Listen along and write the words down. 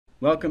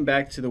Welcome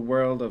back to the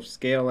world of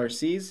scale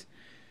RCs.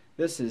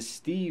 This is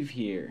Steve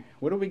here.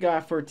 What do we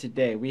got for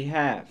today?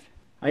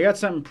 I got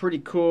something pretty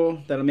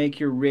cool that'll make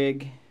your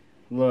rig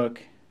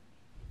look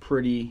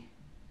pretty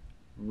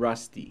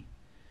rusty.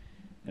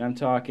 And I'm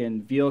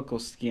talking vehicle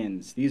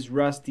skins. These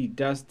rusty,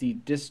 dusty,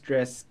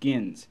 distressed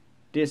skins.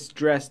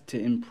 Distressed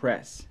to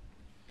impress.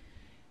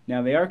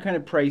 Now they are kind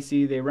of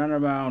pricey. They run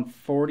around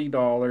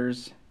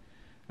 $40.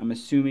 I'm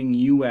assuming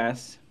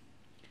US.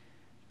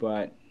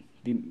 But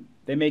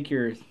they make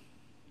your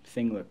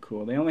thing look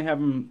cool. They only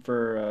have them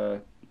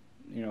for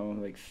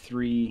like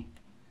three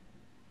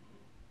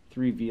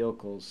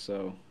vehicles.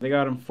 So they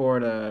got them for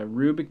the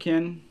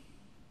Rubicon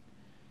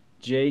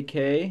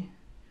JK.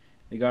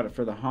 They got it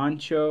for the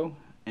Honcho,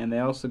 and they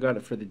also got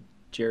it for the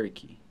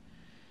Cherokee.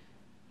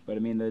 But I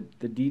mean,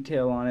 the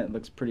detail on it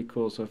looks pretty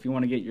cool. So if you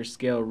want to get your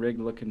scale rig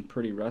looking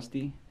pretty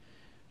rusty,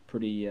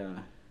 pretty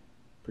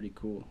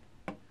cool.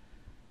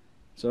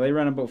 So they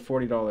run about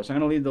 $40. I'm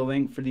going to leave the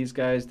link for these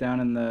guys down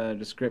in the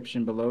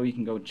description below. You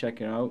can go check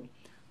it out.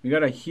 We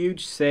got a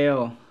huge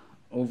sale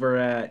over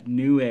at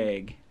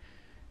Newegg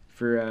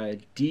for a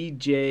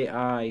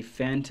DJI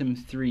Phantom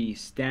 3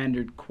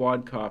 standard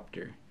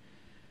quadcopter.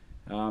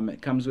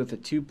 It comes with a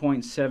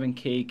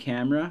 2.7K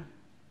camera.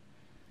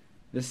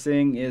 This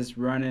thing is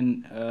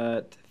running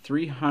at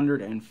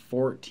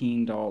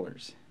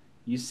 $314.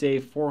 You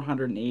save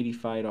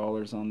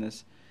 $485 on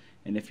this.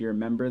 And if you're a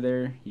member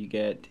there, you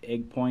get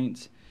egg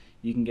points.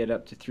 You can get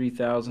up to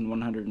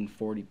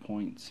 3,140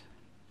 points.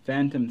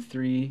 Phantom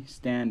 3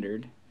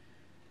 standard,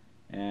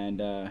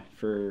 and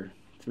for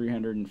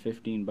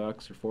 315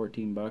 bucks or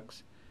 14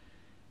 bucks.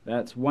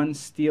 That's one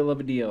steal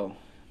of a deal.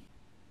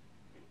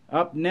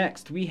 Up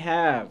next, we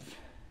have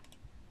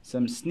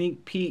some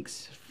sneak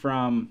peeks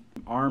from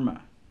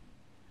Arrma.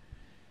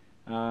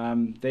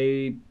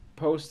 They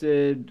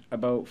posted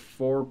about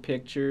 4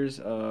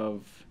 pictures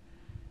of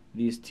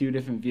these 2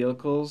 different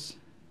vehicles,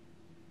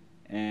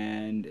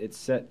 and it's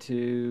set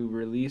to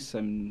release.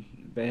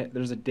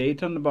 There's a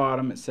date on the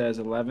bottom. It says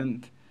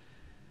 11th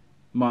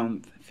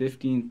month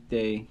 15th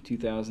day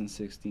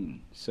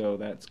 2016, so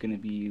that's gonna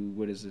be,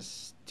 what is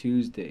this,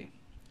 Tuesday.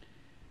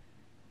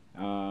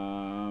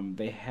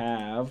 They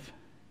have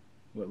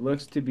what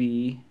looks to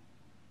be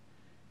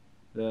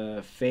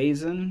the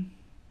Phazon.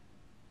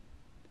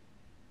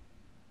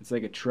 It's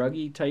like a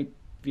truggy type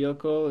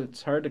vehicle.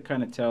 It's hard to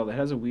kind of tell. It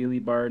has a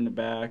wheelie bar in the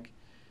back.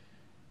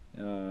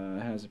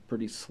 It has a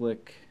pretty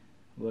slick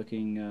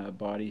looking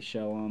body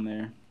shell on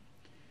there.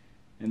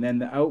 And then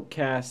the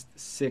Outcast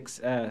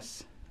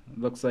 6S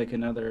looks like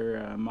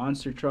another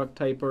monster truck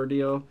type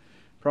ordeal.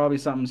 Probably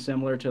something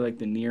similar to like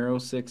the Nero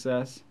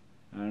 6S.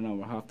 I don't know.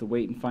 We'll have to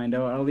wait and find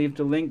out. I'll leave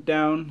the link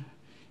down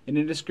in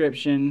the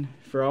description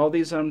for all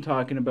these I'm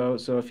talking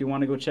about. So if you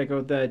want to go check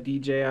out that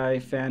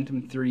DJI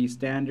Phantom 3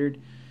 standard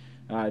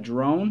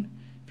drone,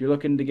 if you're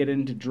looking to get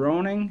into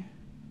droning,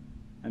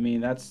 I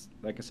mean, that's,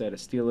 like I said, a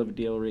steal of a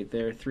deal right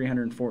there.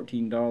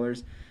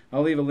 $314.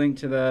 I'll leave a link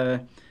to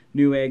the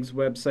Newegg's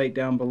website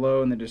down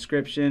below in the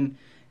description.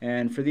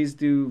 And for these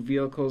 2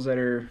 vehicles that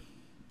are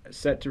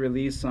set to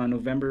release on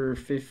November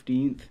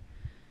 15th,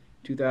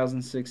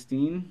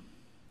 2016,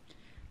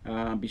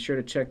 be sure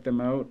to check them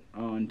out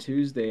on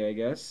Tuesday, I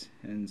guess,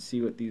 and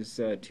see what these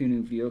 2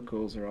 new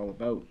vehicles are all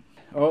about.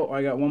 Oh,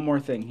 I got one more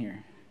thing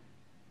here.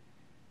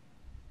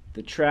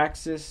 The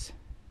Traxxas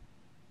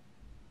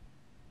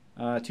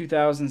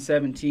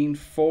 2017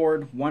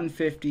 Ford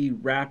 150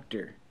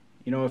 Raptor.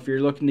 You know, if you're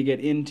looking to get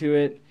into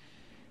it,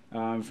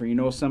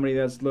 for somebody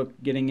that's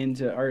getting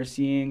into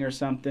RCing or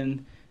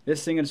something,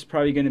 this thing is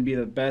probably going to be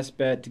the best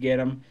bet to get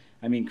them.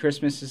 I mean,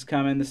 Christmas is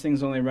coming. This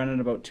thing's only running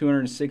about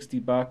 260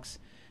 bucks.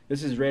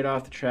 This is right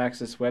off the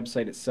Traxxas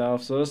website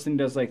itself. So this thing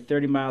does like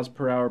 30 miles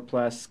per hour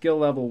plus, skill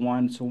level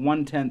 1, so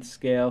 1/10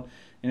 scale,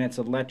 and it's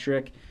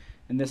electric.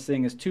 And this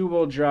thing is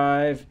 2-wheel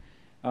drive.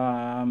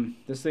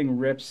 This thing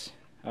rips.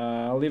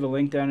 I'll leave a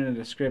link down in the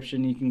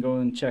description. You can go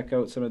and check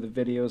out some of the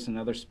videos and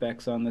other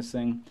specs on this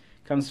thing.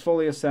 Comes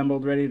fully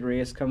assembled, ready to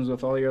race. Comes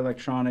with all your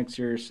electronics,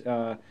 your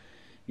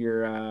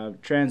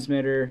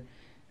transmitter.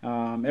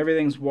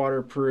 Everything's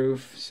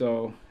waterproof.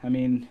 So I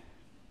mean,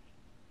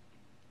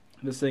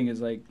 this thing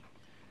is like,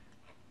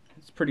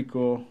 it's pretty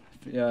cool.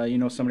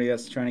 Somebody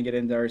that's trying to get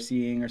into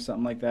RCing or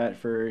something like that,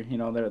 for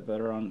that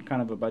are on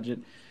kind of a budget.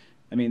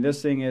 I mean,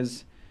 this thing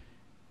is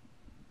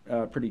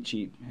pretty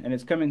cheap, and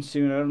it's coming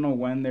soon. I don't know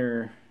when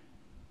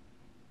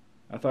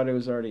I thought it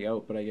was already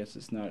out, but I guess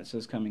it's not. It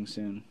says coming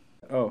soon.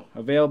 Oh,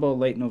 available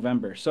late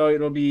November. So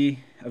it'll be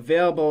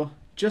available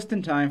just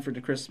in time for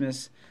the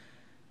Christmas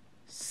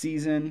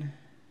season.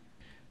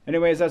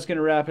 Anyways, that's going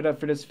to wrap it up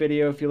for this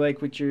video. If you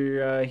like what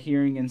you're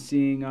hearing and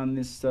seeing on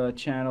this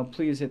channel,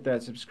 please hit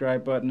that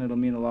subscribe button. It'll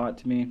mean a lot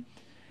to me.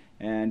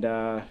 And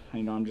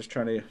I'm just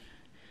trying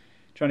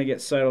to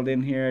get settled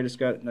in here. I just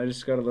got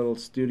a little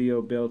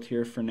studio built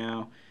here for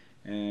now,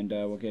 and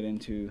we'll get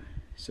into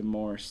some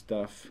more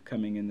stuff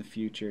coming in the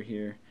future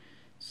here.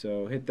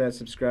 So hit that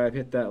subscribe,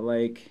 hit that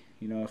like.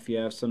 If you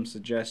have some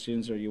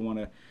suggestions or you want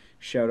to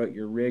shout out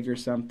your rig or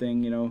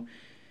something,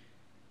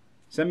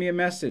 send me a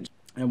message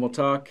and we'll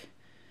talk,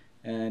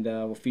 and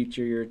we'll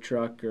feature your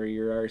truck or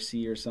your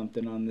RC or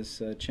something on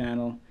this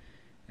channel.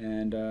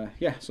 And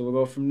yeah, so we'll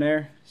go from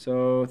there.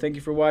 So thank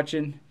you for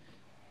watching.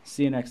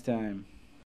 See you next time.